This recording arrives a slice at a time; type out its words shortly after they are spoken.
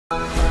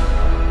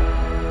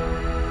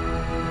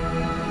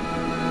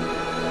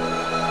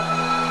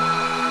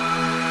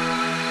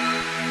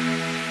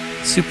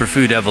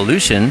Superfood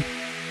Evolution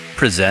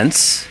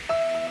presents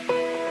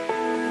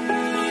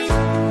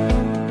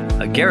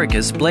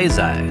Agaricus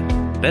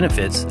Blazei,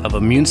 benefits of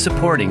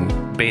immune-supporting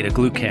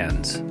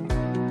beta-glucans.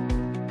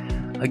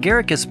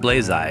 Agaricus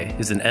blazei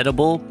is an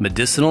edible,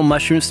 medicinal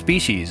mushroom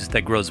species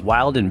that grows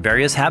wild in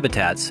various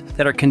habitats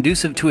that are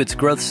conducive to its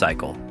growth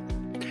cycle.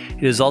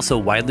 It is also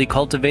widely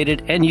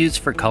cultivated and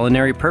used for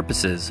culinary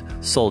purposes,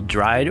 sold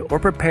dried or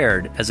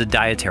prepared as a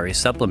dietary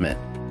supplement.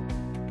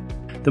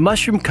 The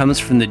mushroom comes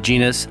from the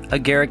genus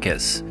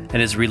Agaricus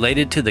and is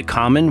related to the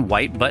common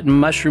white button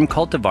mushroom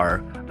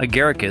cultivar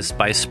Agaricus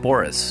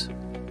bisporus.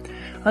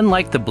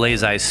 Unlike the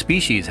blazei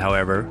species,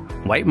 however,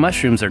 white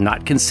mushrooms are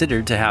not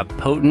considered to have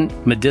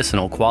potent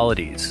medicinal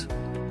qualities.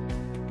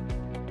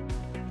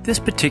 This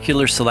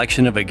particular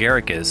selection of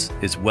Agaricus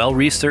is well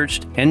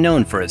researched and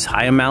known for its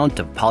high amount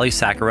of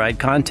polysaccharide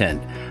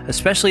content,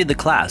 especially the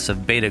class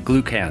of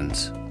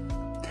beta-glucans.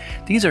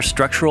 These are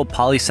structural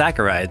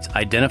polysaccharides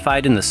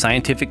identified in the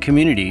scientific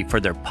community for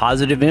their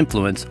positive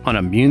influence on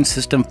immune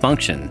system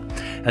function,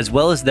 as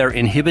well as their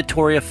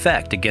inhibitory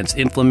effect against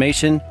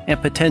inflammation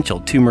and potential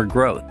tumor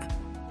growth.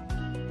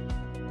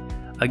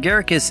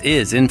 Agaricus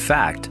is, in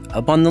fact,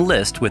 up on the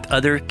list with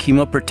other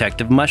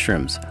chemoprotective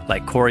mushrooms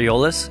like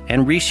Coriolus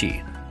and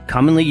reishi,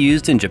 commonly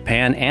used in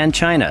Japan and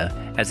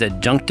China as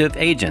adjunctive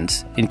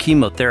agents in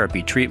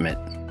chemotherapy treatment.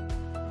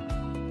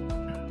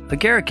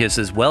 Agaricus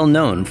is well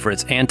known for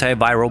its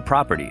antiviral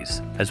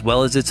properties, as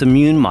well as its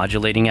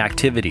immune-modulating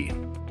activity.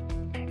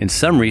 In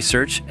some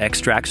research,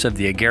 extracts of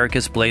the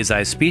Agaricus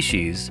blazei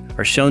species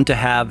are shown to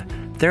have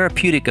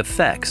therapeutic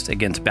effects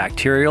against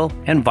bacterial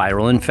and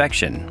viral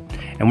infection,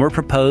 and were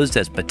proposed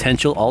as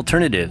potential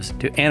alternatives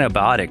to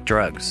antibiotic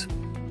drugs.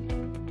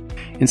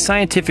 In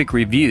scientific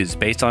reviews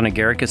based on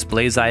Agaricus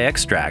blazei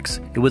extracts,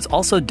 it was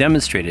also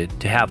demonstrated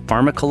to have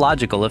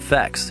pharmacological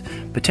effects,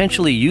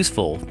 potentially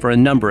useful for a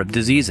number of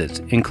diseases,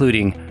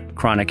 including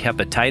chronic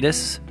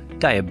hepatitis,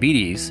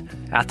 diabetes,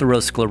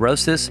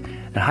 atherosclerosis,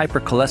 and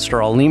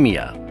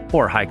hypercholesterolemia,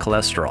 or high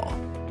cholesterol.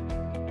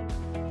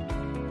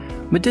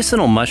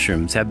 Medicinal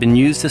mushrooms have been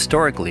used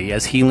historically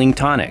as healing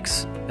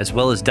tonics, as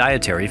well as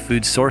dietary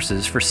food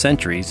sources for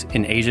centuries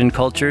in Asian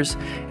cultures,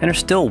 and are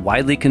still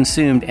widely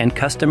consumed and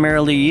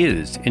customarily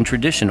used in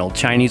traditional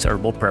Chinese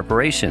herbal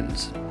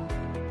preparations.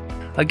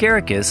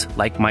 Agaricus,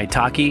 like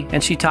maitake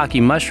and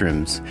shiitake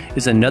mushrooms,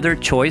 is another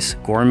choice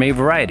gourmet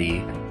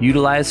variety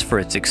utilized for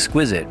its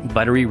exquisite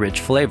buttery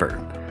rich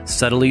flavor,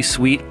 subtly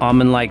sweet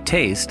almond-like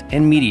taste,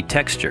 and meaty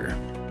texture.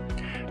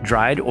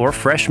 Dried or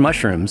fresh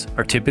mushrooms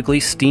are typically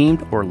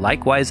steamed or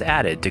likewise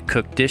added to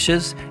cooked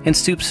dishes and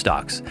soup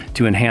stocks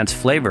to enhance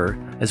flavor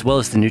as well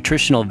as the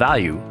nutritional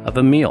value of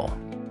a meal.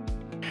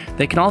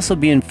 They can also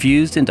be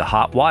infused into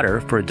hot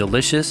water for a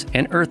delicious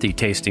and earthy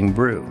tasting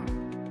brew.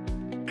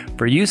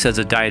 For use as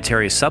a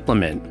dietary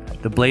supplement,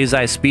 the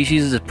blazei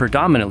species is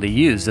predominantly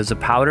used as a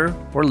powder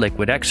or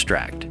liquid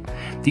extract.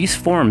 These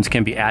forms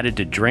can be added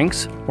to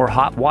drinks or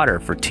hot water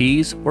for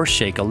teas or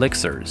shake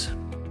elixirs.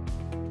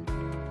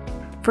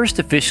 First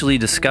officially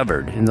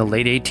discovered in the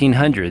late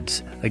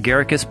 1800s,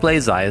 Agaricus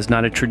blazei is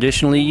not a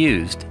traditionally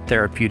used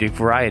therapeutic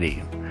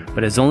variety,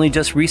 but has only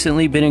just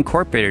recently been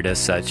incorporated as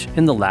such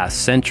in the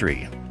last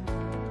century.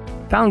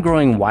 Found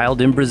growing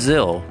wild in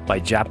Brazil by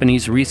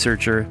Japanese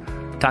researcher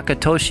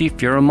Takatoshi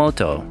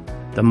Furumoto,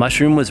 the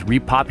mushroom was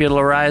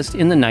repopularized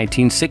in the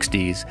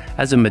 1960s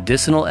as a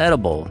medicinal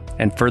edible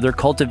and further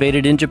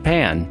cultivated in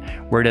Japan,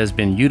 where it has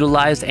been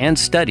utilized and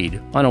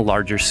studied on a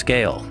larger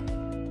scale.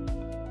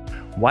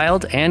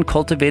 Wild and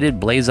cultivated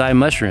blazei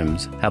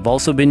mushrooms have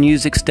also been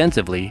used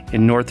extensively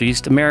in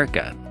Northeast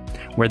America,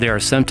 where they are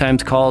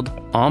sometimes called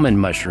almond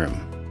mushroom.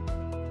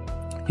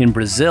 In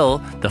Brazil,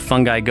 the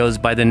fungi goes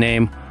by the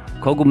name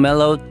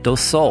cogumelo do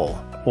sol,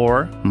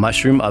 or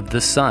mushroom of the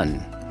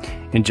sun.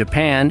 In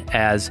Japan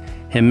as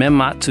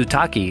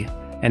himematsutake,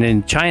 and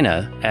in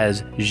China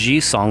as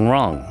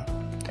jisongrong.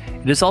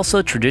 It is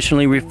also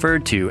traditionally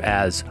referred to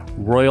as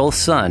royal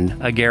sun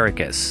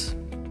agaricus.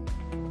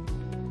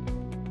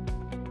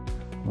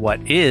 What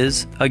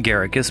is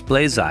Agaricus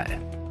blazei?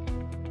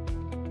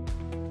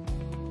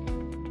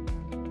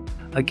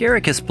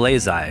 Agaricus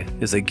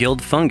blazei is a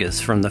guild fungus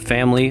from the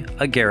family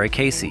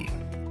Agaricaceae.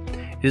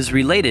 It is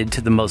related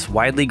to the most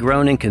widely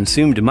grown and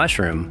consumed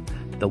mushroom,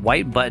 the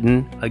white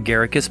button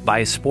Agaricus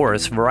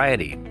bisporus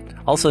variety,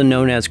 also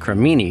known as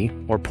cremini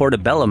or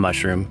portobello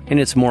mushroom in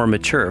its more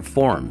mature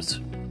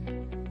forms.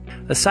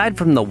 Aside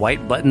from the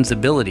white button's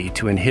ability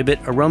to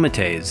inhibit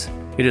aromatase,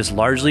 it is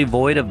largely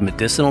void of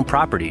medicinal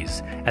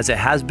properties, as it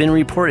has been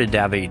reported to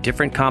have a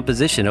different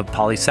composition of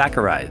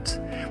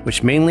polysaccharides,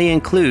 which mainly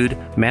include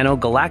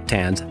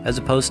manogalactans as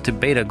opposed to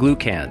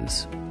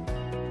beta-glucans.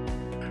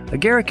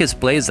 Agaricus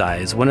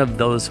blazei is one of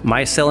those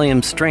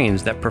mycelium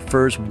strains that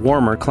prefers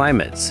warmer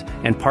climates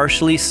and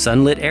partially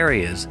sunlit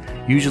areas,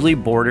 usually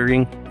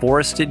bordering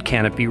forested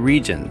canopy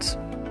regions.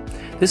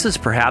 This is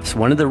perhaps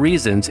one of the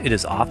reasons it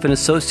is often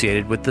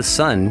associated with the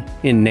sun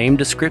in name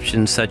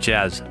descriptions such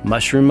as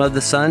mushroom of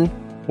the sun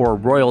or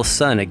royal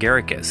sun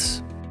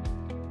agaricus.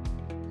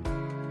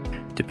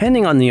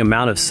 Depending on the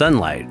amount of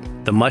sunlight,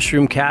 The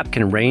mushroom cap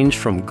can range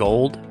from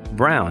gold,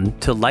 brown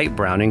to light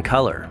brown in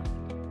color.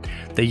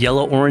 The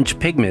yellow-orange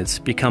pigments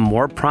become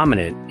more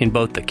prominent in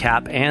both the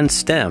cap and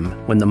stem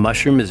when the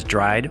mushroom is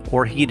dried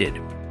or heated.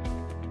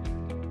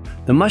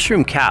 The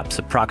mushroom caps,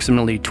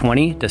 approximately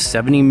 20 to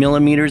 70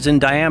 millimeters in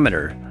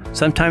diameter,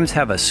 sometimes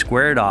have a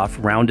squared-off,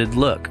 rounded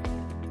look.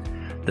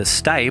 The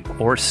stipe,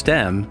 or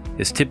stem,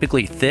 is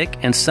typically thick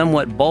and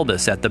somewhat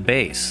bulbous at the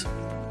base.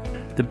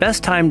 The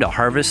best time to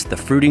harvest the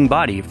fruiting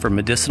body for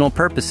medicinal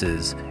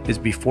purposes is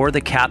before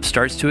the cap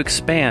starts to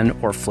expand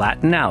or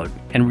flatten out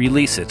and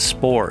release its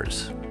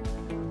spores.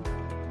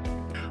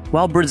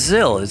 While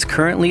Brazil is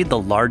currently the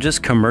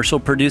largest commercial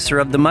producer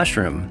of the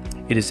mushroom,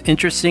 it is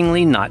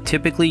interestingly not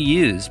typically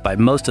used by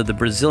most of the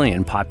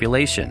Brazilian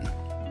population.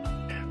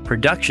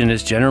 Production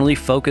is generally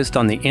focused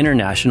on the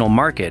international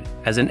market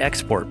as an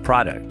export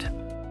product.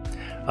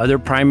 Other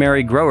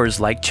primary growers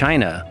like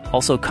China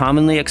also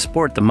commonly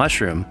export the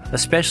mushroom,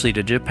 especially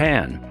to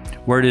Japan,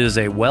 where it is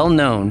a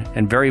well-known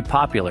and very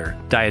popular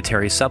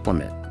dietary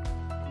supplement.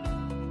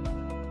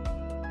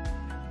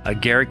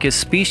 Agaricus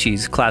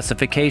species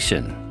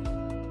classification.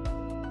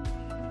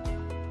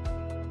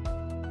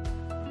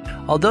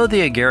 Although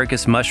the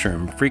Agaricus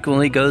mushroom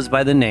frequently goes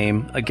by the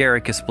name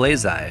Agaricus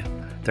Blazei,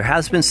 there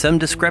has been some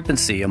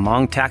discrepancy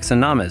among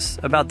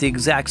taxonomists about the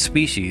exact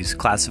species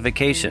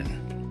classification.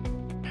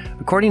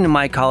 According to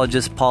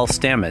mycologist Paul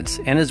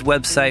Stamets and his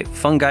website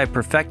Fungi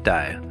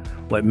Perfecti,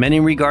 what many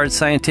regard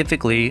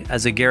scientifically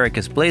as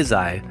Agaricus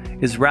Blazei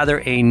is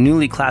rather a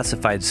newly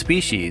classified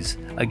species,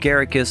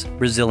 Agaricus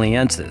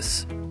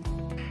brasiliensis.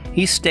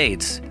 He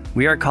states,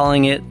 "We are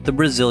calling it the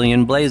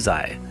Brazilian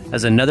Blazei,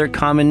 as another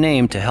common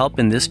name to help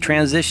in this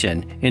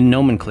transition in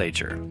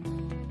nomenclature."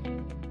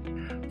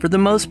 For the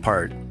most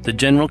part, the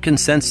general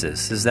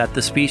consensus is that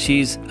the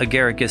species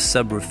Agaricus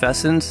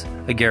subrufescens,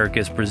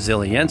 Agaricus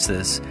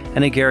brasiliensis,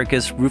 and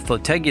Agaricus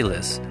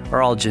rufotegulus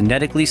are all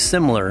genetically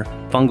similar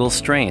fungal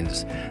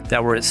strains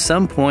that were at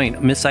some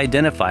point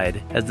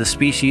misidentified as the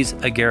species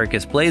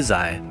Agaricus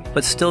blazei,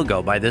 but still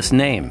go by this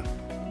name.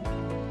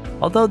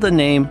 Although the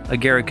name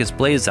Agaricus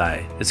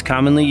blazei is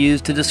commonly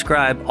used to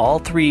describe all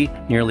three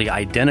nearly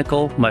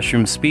identical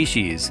mushroom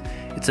species,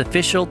 its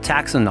official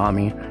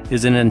taxonomy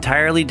is an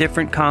entirely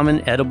different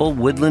common edible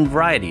woodland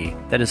variety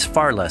that is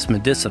far less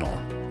medicinal.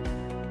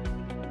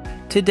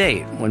 To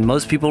date, when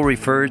most people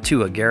refer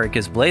to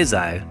Agaricus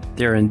blazei,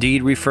 they are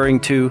indeed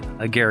referring to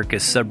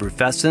Agaricus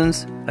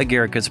subrufescens,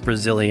 Agaricus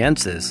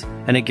brasiliensis,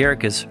 and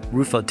Agaricus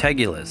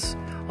rufotegulus,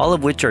 all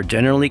of which are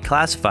generally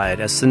classified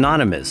as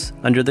synonymous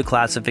under the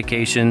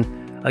classification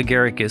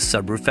Agaricus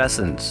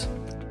subrufescens.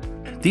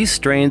 These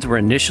strains were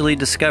initially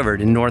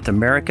discovered in North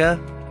America,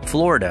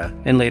 Florida,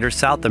 and later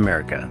South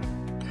America.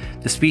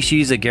 The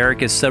species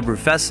Agaricus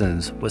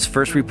subrufescens was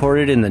first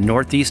reported in the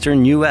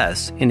northeastern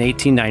U.S. in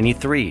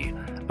 1893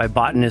 by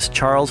botanist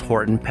Charles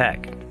Horton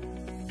Peck.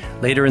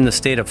 Later in the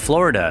state of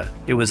Florida,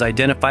 it was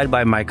identified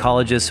by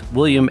mycologist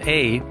William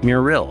A.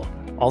 Murill,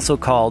 also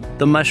called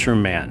the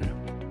Mushroom Man.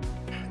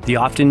 The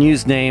often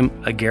used name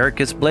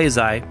Agaricus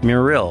blazei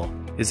Murill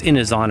is in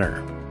his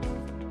honor.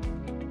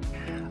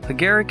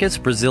 Agaricus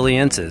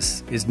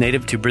brasiliensis is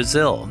native to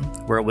Brazil,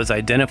 where it was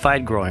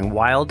identified growing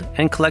wild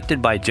and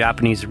collected by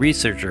Japanese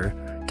researcher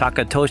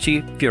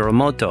Takatoshi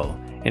Furumoto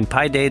in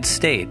Piedade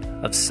State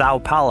of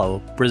São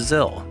Paulo,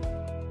 Brazil.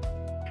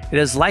 It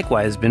has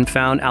likewise been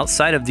found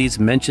outside of these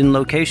mentioned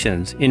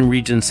locations in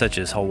regions such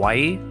as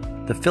Hawaii,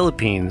 the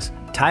Philippines,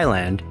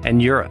 Thailand,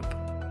 and Europe.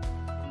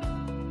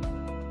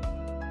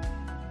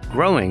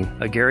 Growing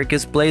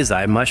Agaricus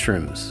blazei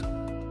mushrooms.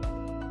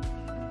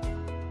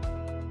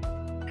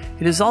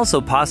 It is also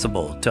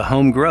possible to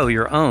home grow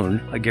your own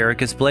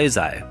Agaricus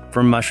blazei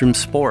from mushroom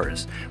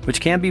spores,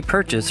 which can be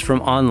purchased from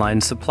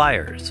online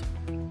suppliers.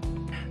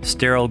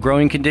 Sterile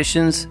growing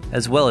conditions,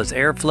 as well as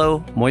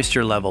airflow,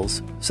 moisture levels,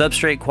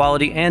 substrate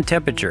quality, and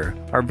temperature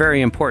are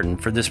very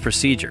important for this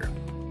procedure.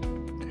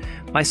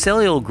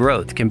 Mycelial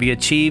growth can be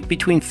achieved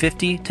between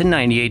 50 to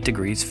 98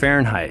 degrees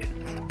Fahrenheit,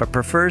 but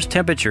prefers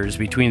temperatures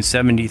between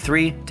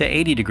 73 to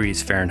 80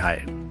 degrees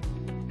Fahrenheit.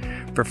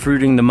 For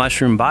fruiting the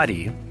mushroom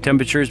body,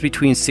 temperatures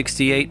between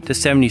 68 to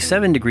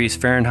 77 degrees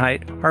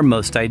Fahrenheit are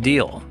most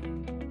ideal.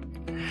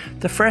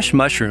 The fresh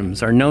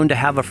mushrooms are known to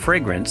have a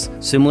fragrance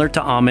similar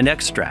to almond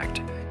extract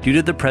due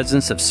to the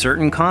presence of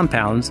certain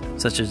compounds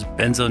such as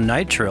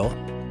benzonitrile,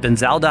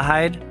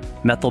 benzaldehyde,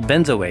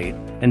 methylbenzoate,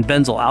 and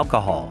benzyl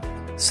alcohol,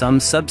 some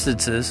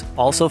substances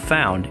also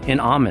found in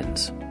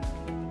almonds.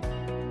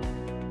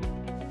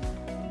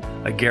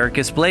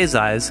 Agaricus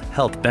blazei's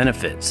health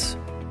benefits.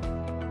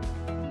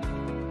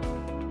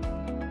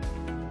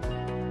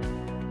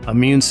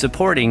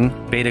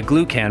 Immune-supporting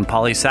beta-glucan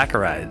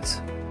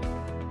polysaccharides.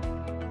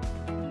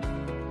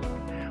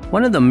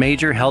 One of the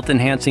major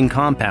health-enhancing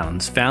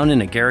compounds found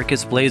in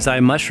Agaricus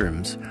blazei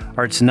mushrooms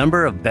are its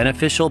number of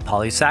beneficial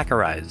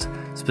polysaccharides,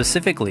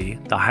 specifically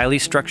the highly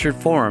structured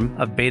form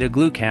of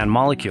beta-glucan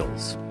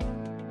molecules.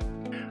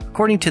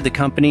 According to the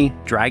company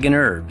Dragon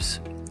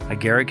Herbs,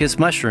 Agaricus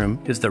mushroom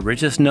is the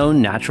richest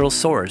known natural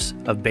source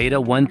of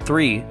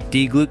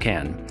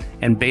beta-13-D-glucan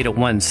and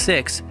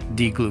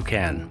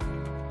beta-16-D-glucan.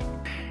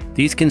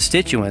 These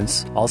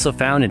constituents, also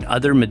found in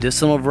other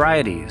medicinal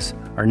varieties,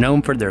 are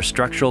known for their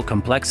structural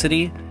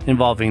complexity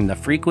involving the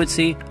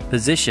frequency,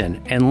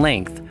 position, and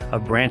length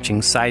of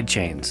branching side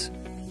chains.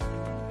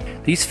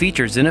 These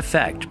features, in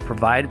effect,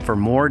 provide for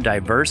more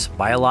diverse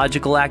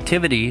biological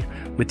activity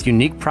with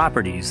unique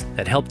properties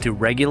that help to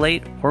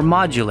regulate or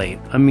modulate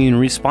immune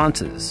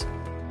responses.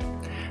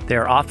 They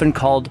are often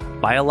called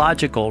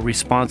biological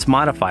response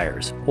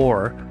modifiers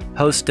or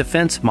host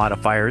defense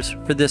modifiers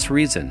for this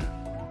reason.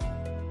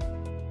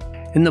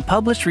 In the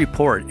published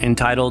report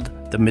entitled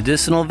The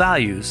Medicinal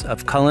Values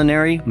of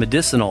Culinary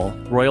Medicinal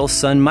Royal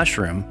Sun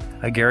Mushroom,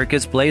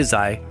 Agaricus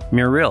Blazei,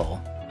 Muril,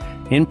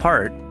 in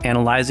part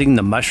analyzing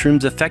the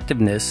mushroom's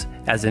effectiveness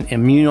as an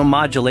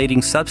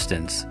immunomodulating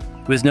substance,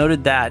 it was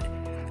noted that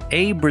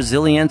A.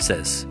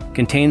 brasiliensis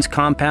contains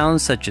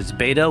compounds such as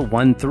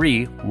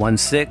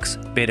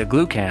beta-13-16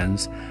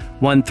 beta-glucans,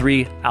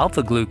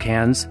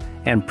 1,3-alpha-glucans,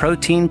 and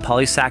protein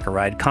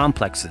polysaccharide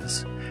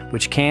complexes,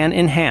 which can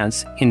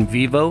enhance in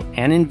vivo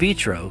and in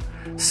vitro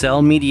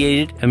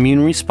cell-mediated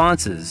immune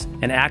responses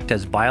and act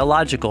as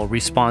biological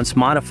response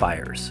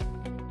modifiers.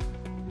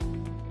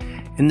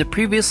 In the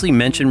previously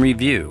mentioned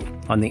review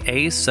on the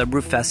A.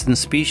 subrufescens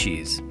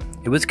species,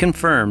 it was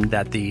confirmed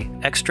that the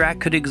extract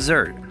could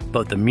exert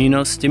both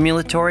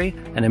immunostimulatory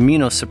and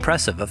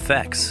immunosuppressive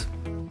effects.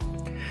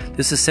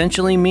 This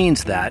essentially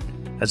means that,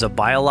 as a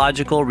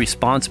biological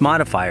response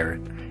modifier,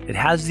 it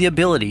has the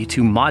ability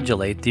to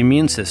modulate the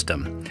immune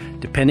system,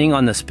 depending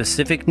on the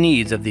specific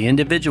needs of the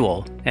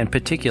individual and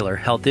particular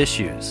health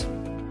issues.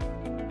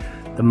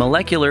 The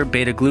molecular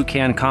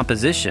beta-glucan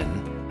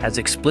composition has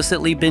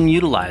explicitly been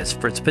utilized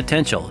for its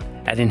potential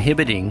at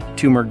inhibiting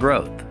tumor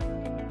growth.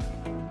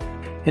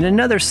 In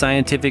another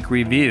scientific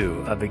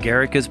review of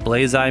Agaricus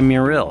Blazei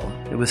Muril,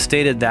 it was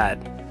stated that,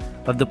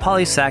 of the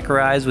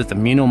polysaccharides with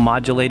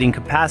immunomodulating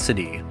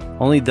capacity,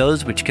 only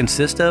those which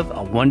consist of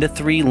a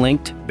 1-to-3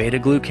 linked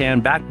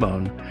beta-glucan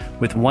backbone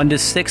with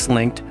 1-to-6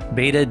 linked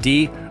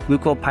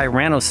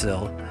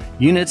beta-D-glucopyranosyl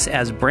units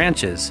as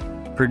branches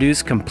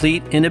produce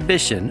complete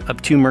inhibition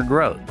of tumor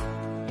growth.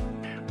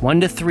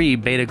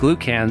 1-to-3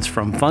 beta-glucans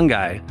from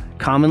fungi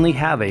commonly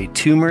have a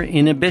tumor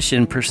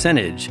inhibition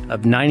percentage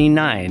of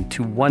 99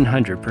 to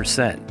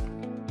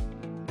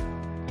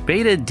 100%.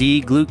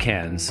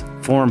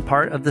 Beta-D-glucans form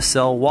part of the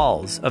cell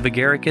walls of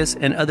Agaricus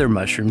and other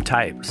mushroom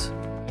types.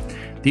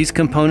 These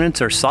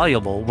components are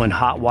soluble when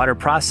hot water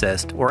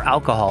processed or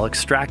alcohol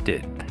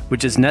extracted,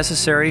 which is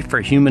necessary for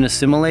human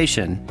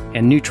assimilation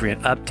and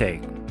nutrient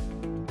uptake.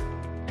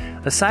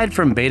 Aside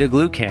from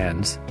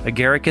beta-glucans,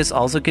 Agaricus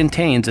also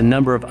contains a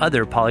number of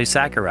other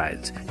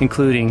polysaccharides,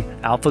 including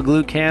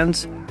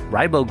alpha-glucans,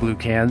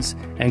 riboglucans,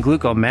 and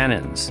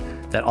glucomanins,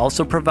 that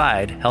also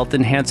provide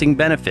health-enhancing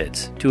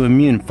benefits to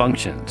immune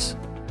functions.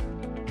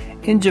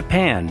 In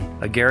Japan,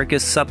 Agaricus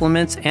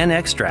supplements and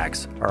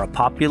extracts are a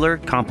popular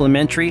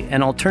complementary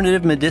and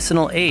alternative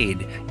medicinal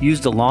aid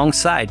used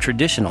alongside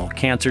traditional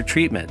cancer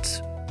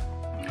treatments.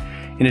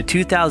 In a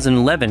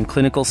 2011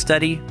 clinical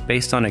study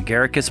based on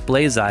Agaricus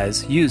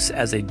Blazei's use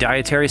as a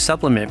dietary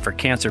supplement for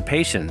cancer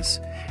patients,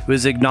 it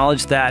was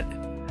acknowledged that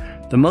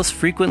the most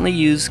frequently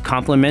used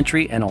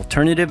complementary and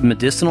alternative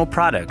medicinal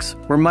products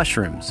were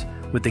mushrooms,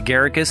 with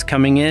Agaricus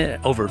coming in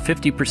at over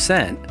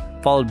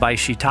 50%, followed by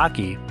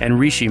shiitake and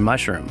reishi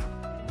mushroom.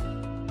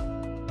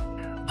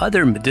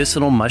 Other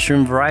medicinal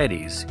mushroom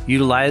varieties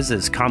utilized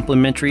as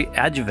complementary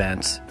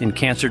adjuvants in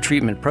cancer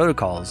treatment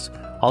protocols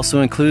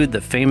also include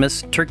the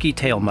famous turkey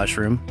tail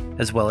mushroom,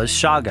 as well as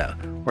chaga,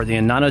 or the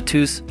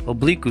Enonotus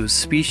obliquus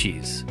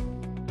species.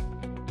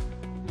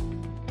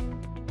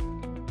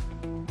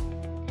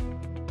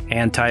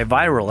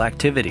 Antiviral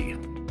activity.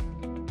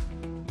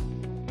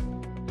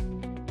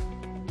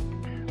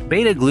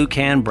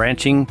 Beta-glucan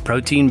branching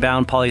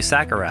protein-bound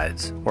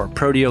polysaccharides, or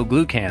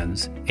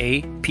proteoglucans,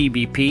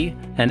 A-PBP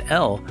and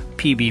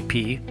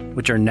L-PBP,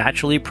 which are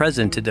naturally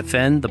present to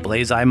defend the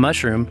Blazei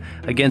mushroom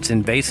against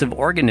invasive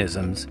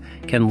organisms,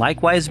 can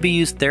likewise be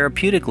used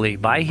therapeutically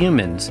by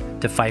humans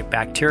to fight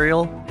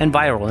bacterial and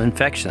viral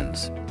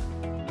infections.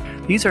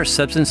 These are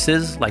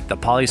substances like the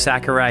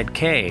polysaccharide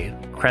K,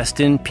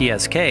 Crestin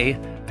PSK,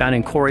 found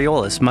in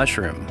Coriolus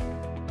mushroom.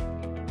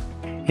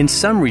 In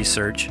some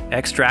research,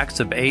 extracts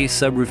of A.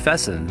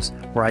 subrufescens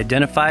were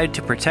identified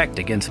to protect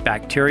against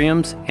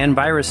bacteriums and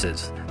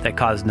viruses that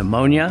cause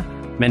pneumonia,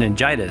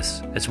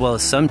 meningitis, as well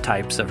as some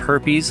types of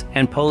herpes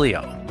and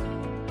polio.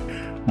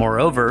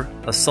 Moreover,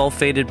 a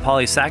sulfated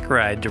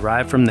polysaccharide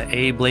derived from the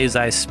A.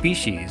 blazei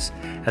species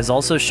has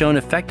also shown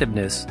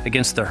effectiveness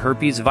against the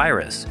herpes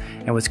virus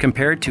and was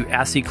compared to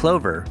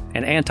aciclovir,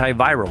 an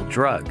antiviral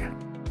drug.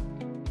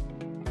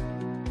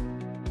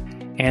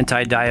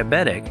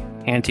 Anti-diabetic,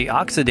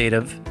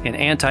 antioxidative, and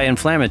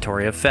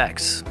anti-inflammatory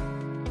effects.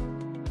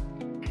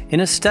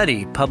 In a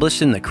study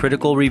published in the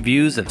Critical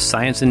Reviews of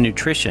Science and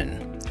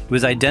Nutrition, it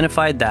was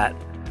identified that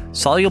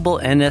soluble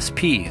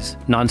NSPs,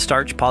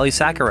 non-starch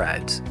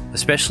polysaccharides,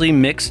 especially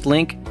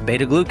mixed-link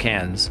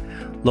beta-glucans,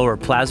 lower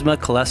plasma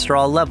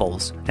cholesterol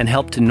levels, and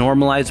help to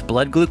normalize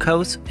blood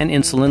glucose and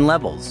insulin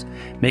levels,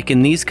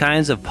 making these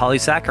kinds of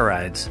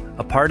polysaccharides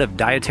a part of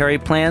dietary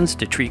plans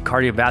to treat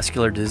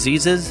cardiovascular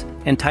diseases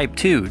and type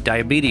 2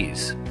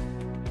 diabetes.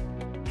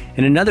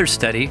 In another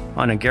study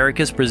on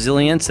Agaricus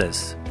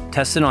brasiliensis,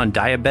 tested on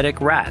diabetic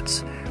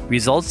rats,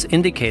 results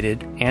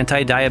indicated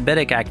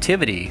anti-diabetic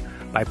activity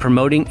by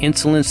promoting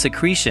insulin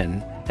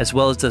secretion as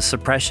well as the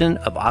suppression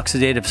of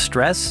oxidative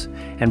stress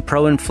and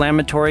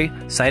pro-inflammatory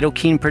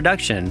cytokine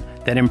production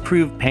that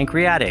improve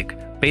pancreatic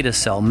beta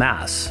cell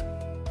mass.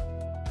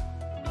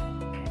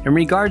 In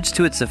regards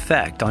to its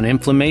effect on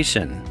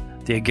inflammation,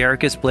 the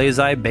Agaricus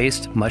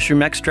Blazei-based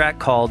mushroom extract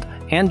called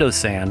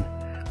andosan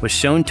was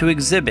shown to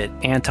exhibit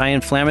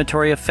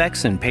anti-inflammatory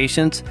effects in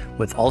patients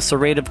with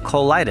ulcerative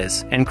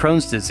colitis and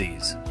Crohn's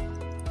disease.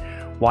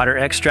 Water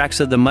extracts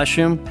of the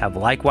mushroom have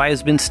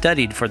likewise been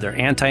studied for their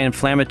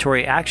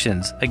anti-inflammatory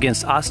actions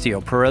against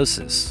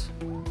osteoporosis.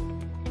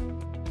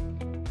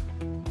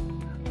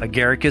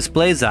 Agaricus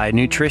Blazei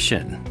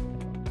nutrition.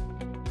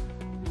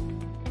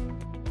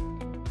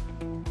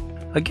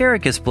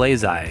 Agaricus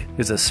Blazei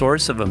is a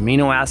source of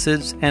amino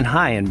acids and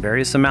high in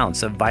various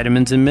amounts of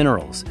vitamins and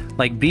minerals,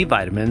 like B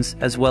vitamins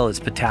as well as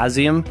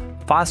potassium,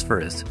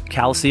 phosphorus,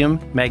 calcium,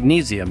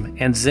 magnesium,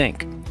 and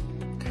zinc.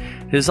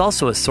 It is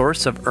also a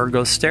source of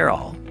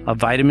ergosterol, a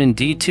vitamin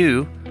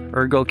D2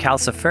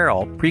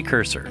 ergocalciferol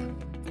precursor.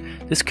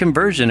 This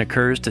conversion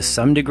occurs to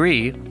some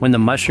degree when the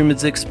mushroom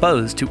is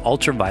exposed to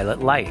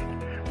ultraviolet light,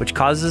 which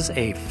causes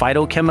a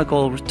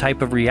phytochemical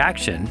type of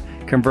reaction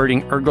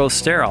converting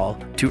ergosterol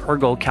to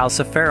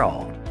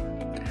ergocalciferol.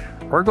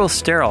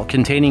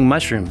 Ergosterol-containing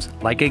mushrooms,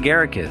 like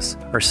Agaricus,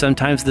 are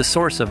sometimes the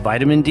source of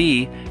vitamin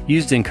D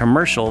used in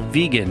commercial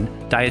vegan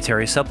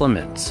dietary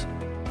supplements.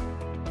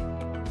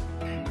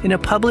 In a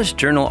published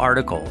journal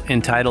article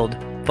entitled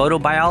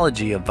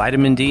Photobiology of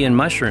Vitamin D in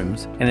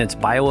Mushrooms and its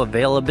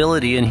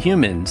Bioavailability in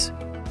Humans,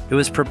 it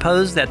was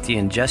proposed that the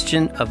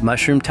ingestion of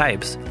mushroom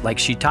types, like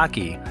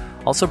shiitake,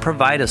 also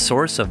provide a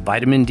source of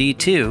vitamin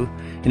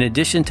D2 in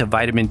addition to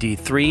vitamin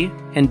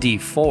D3 and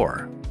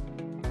D4.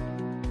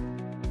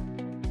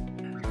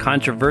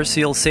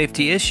 Controversial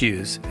safety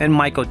issues and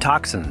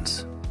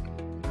mycotoxins.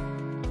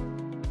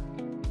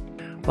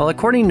 Well,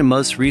 according to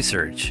most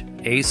research,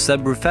 A.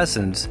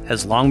 subrufescens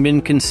has long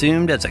been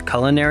consumed as a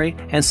culinary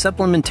and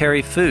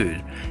supplementary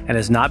food and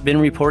has not been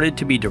reported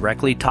to be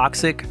directly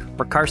toxic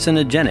or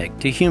carcinogenic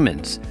to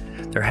humans.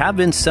 There have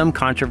been some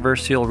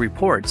controversial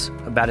reports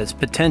about its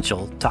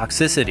potential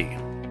toxicity.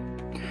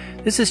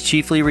 This is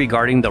chiefly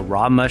regarding the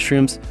raw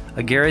mushroom's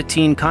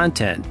agaricine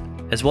content,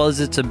 as well as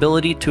its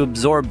ability to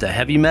absorb the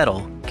heavy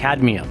metal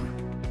cadmium.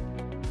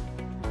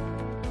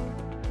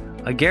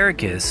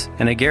 Agaricus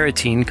and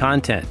agaricine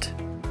content.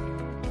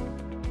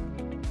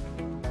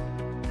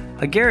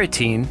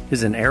 Agaricine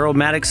is an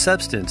aromatic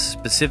substance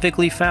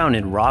specifically found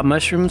in raw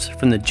mushrooms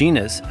from the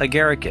genus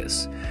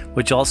Agaricus,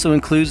 which also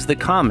includes the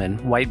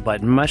common white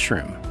button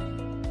mushroom.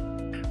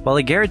 While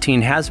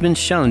agaricine has been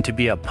shown to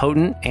be a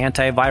potent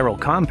antiviral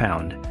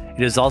compound,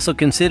 it is also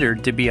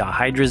considered to be a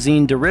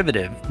hydrazine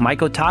derivative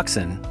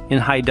mycotoxin in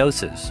high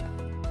doses.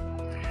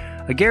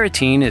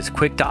 Agaricine is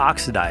quick to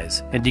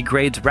oxidize and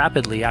degrades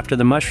rapidly after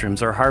the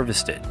mushrooms are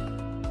harvested.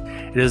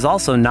 It is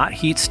also not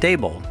heat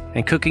stable,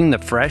 and cooking the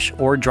fresh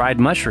or dried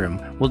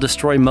mushroom will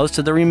destroy most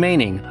of the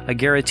remaining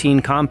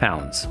agaricine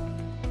compounds.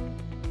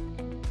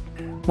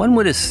 One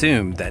would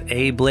assume that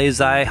A.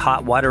 Blazei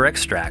hot water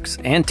extracts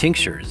and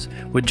tinctures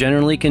would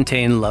generally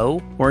contain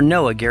low or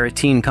no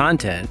agaricine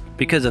content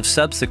because of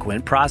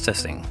subsequent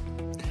processing.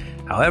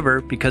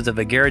 However, because of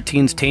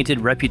agaricine's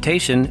tainted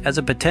reputation as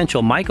a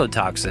potential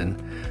mycotoxin,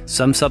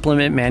 some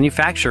supplement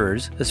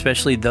manufacturers,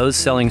 especially those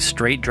selling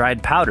straight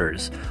dried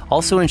powders,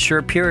 also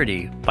ensure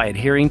purity by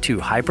adhering to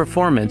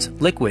high-performance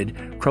liquid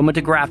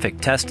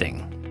chromatographic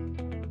testing.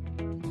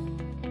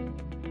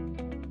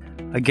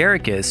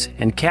 Agaricus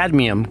and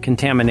cadmium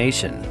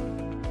contamination.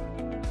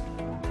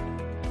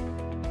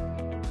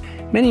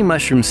 Many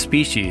mushroom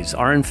species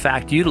are in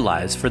fact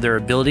utilized for their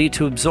ability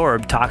to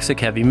absorb toxic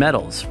heavy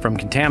metals from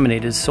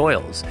contaminated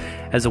soils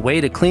as a way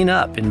to clean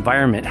up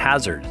environment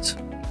hazards.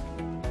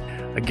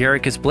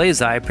 Agaricus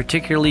blazei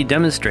particularly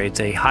demonstrates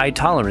a high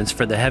tolerance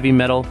for the heavy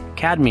metal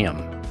cadmium.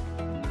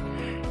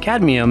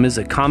 Cadmium is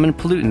a common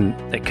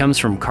pollutant that comes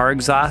from car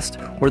exhaust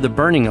or the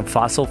burning of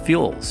fossil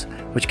fuels,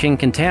 which can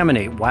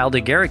contaminate wild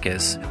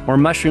agaricus or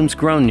mushrooms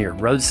grown near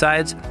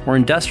roadsides or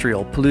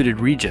industrial polluted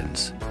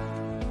regions.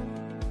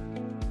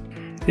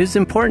 It is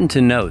important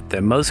to note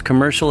that most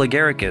commercial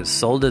agaricus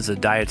sold as a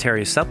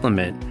dietary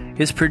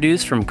supplement is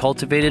produced from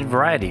cultivated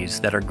varieties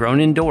that are grown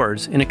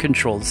indoors in a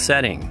controlled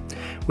setting,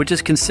 which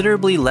is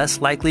considerably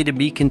less likely to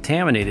be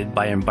contaminated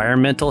by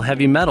environmental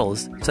heavy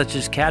metals such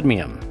as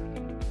cadmium.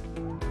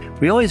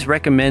 We always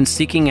recommend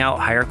seeking out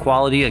higher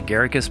quality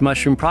agaricus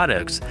mushroom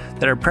products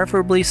that are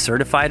preferably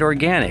certified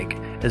organic,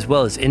 as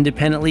well as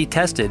independently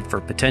tested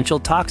for potential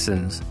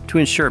toxins to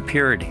ensure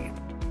purity.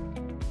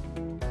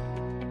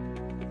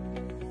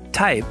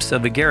 Types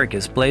of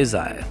Agaricus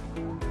blazei.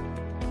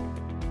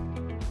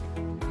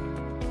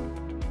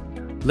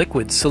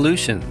 Liquid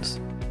solutions.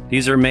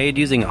 These are made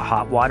using a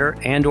hot water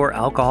and/or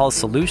alcohol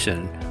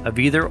solution of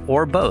either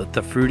or both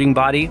the fruiting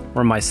body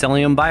or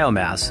mycelium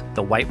biomass,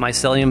 the white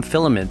mycelium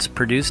filaments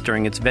produced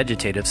during its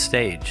vegetative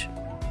stage.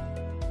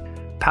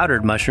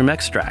 Powdered mushroom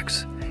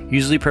extracts,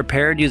 usually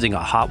prepared using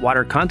a hot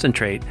water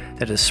concentrate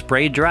that is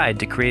spray-dried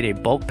to create a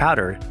bulk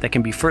powder that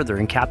can be further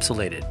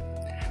encapsulated.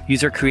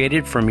 These are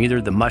created from either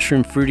the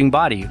mushroom fruiting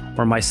body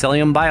or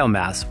mycelium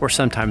biomass, or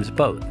sometimes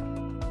both.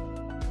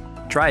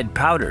 Dried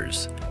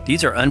powders.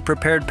 These are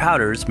unprepared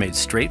powders made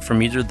straight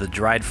from either the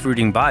dried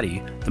fruiting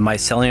body, the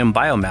mycelium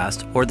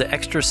biomass, or the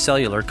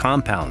extracellular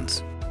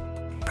compounds.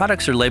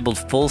 Products are labeled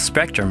full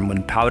spectrum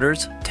when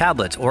powders,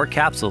 tablets, or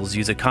capsules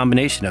use a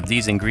combination of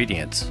these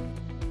ingredients.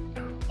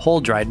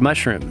 Whole dried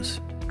mushrooms.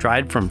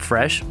 Dried from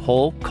fresh,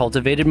 whole,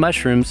 cultivated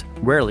mushrooms,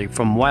 rarely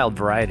from wild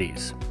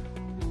varieties.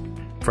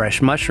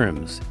 Fresh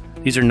mushrooms.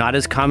 These are not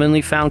as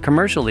commonly found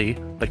commercially,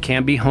 but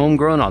can be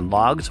homegrown on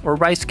logs or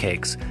rice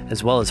cakes,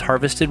 as well as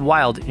harvested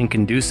wild in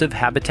conducive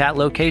habitat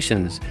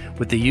locations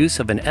with the use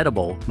of an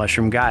edible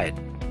mushroom guide.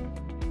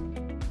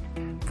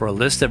 For a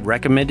list of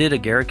recommended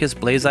Agaricus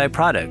Blazei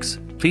products,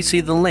 please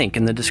see the link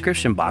in the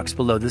description box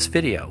below this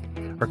video,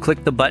 or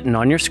click the button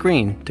on your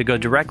screen to go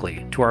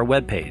directly to our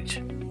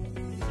webpage.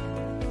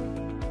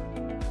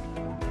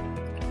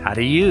 How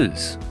to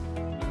use.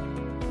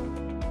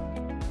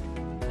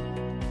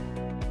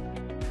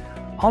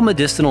 All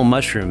medicinal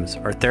mushrooms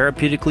are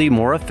therapeutically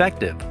more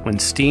effective when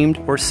steamed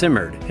or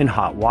simmered in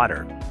hot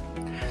water.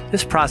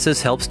 This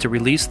process helps to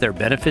release their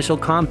beneficial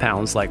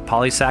compounds like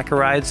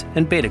polysaccharides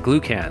and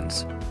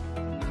beta-glucans.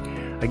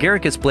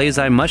 Agaricus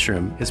Blazei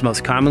mushroom is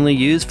most commonly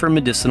used for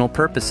medicinal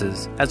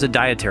purposes as a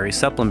dietary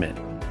supplement.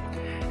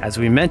 As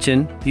we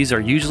mentioned, these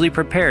are usually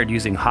prepared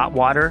using hot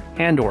water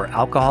and/or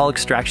alcohol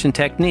extraction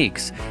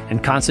techniques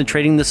and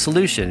concentrating the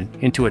solution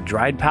into a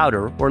dried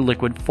powder or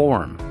liquid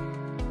form.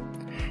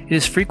 It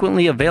is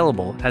frequently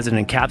available as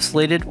an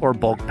encapsulated or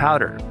bulk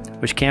powder,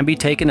 which can be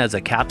taken as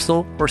a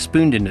capsule or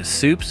spooned into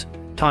soups,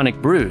 tonic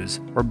brews,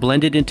 or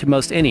blended into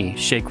most any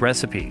shake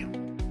recipe.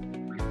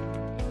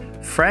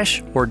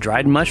 Fresh or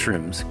dried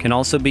mushrooms can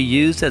also be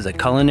used as a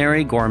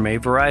culinary gourmet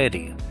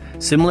variety,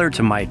 similar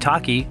to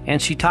maitake and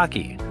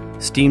shiitake,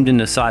 steamed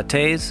into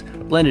sautés,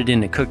 blended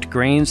into cooked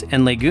grains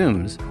and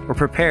legumes, or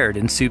prepared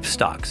in soup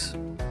stocks.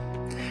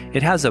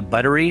 It has a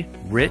buttery,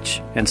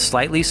 rich, and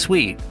slightly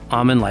sweet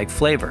almond-like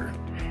flavor,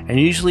 and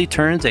usually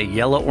turns a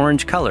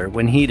yellow-orange color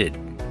when heated.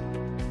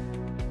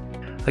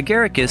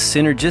 Agaricus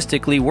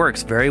synergistically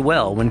works very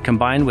well when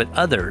combined with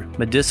other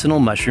medicinal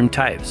mushroom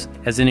types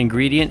as an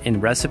ingredient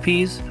in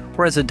recipes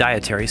or as a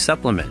dietary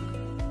supplement.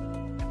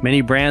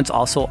 Many brands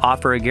also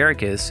offer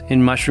Agaricus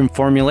in mushroom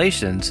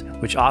formulations,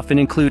 which often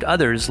include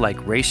others like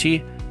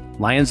reishi,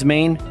 lion's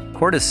mane,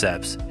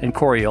 cordyceps, and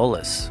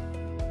coriolis.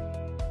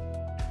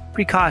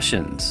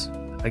 Precautions.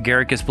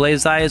 Agaricus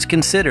blazei is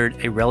considered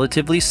a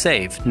relatively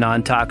safe,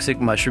 non-toxic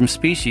mushroom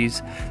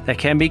species that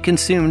can be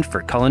consumed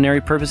for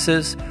culinary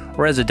purposes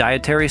or as a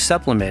dietary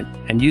supplement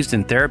and used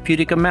in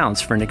therapeutic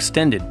amounts for an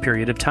extended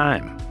period of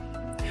time.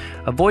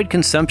 Avoid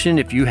consumption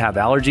if you have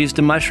allergies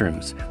to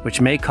mushrooms,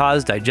 which may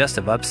cause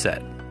digestive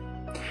upset.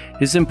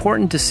 It is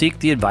important to seek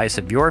the advice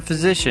of your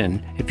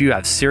physician if you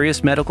have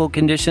serious medical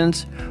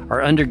conditions,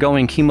 are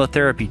undergoing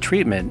chemotherapy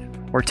treatment,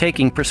 or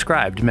taking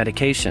prescribed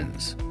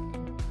medications.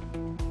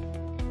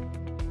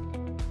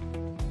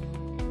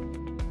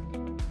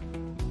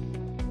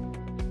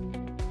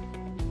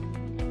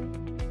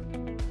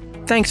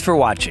 Thanks for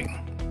watching.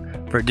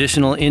 For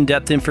additional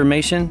in-depth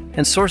information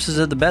and sources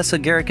of the best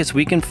Agaricus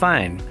we can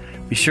find,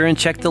 be sure and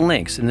check the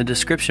links in the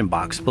description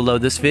box below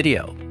this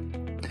video.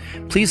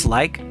 Please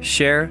like,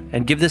 share,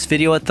 and give this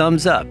video a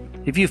thumbs up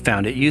if you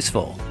found it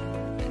useful.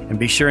 And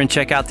be sure and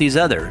check out these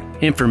other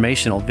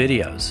informational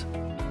videos.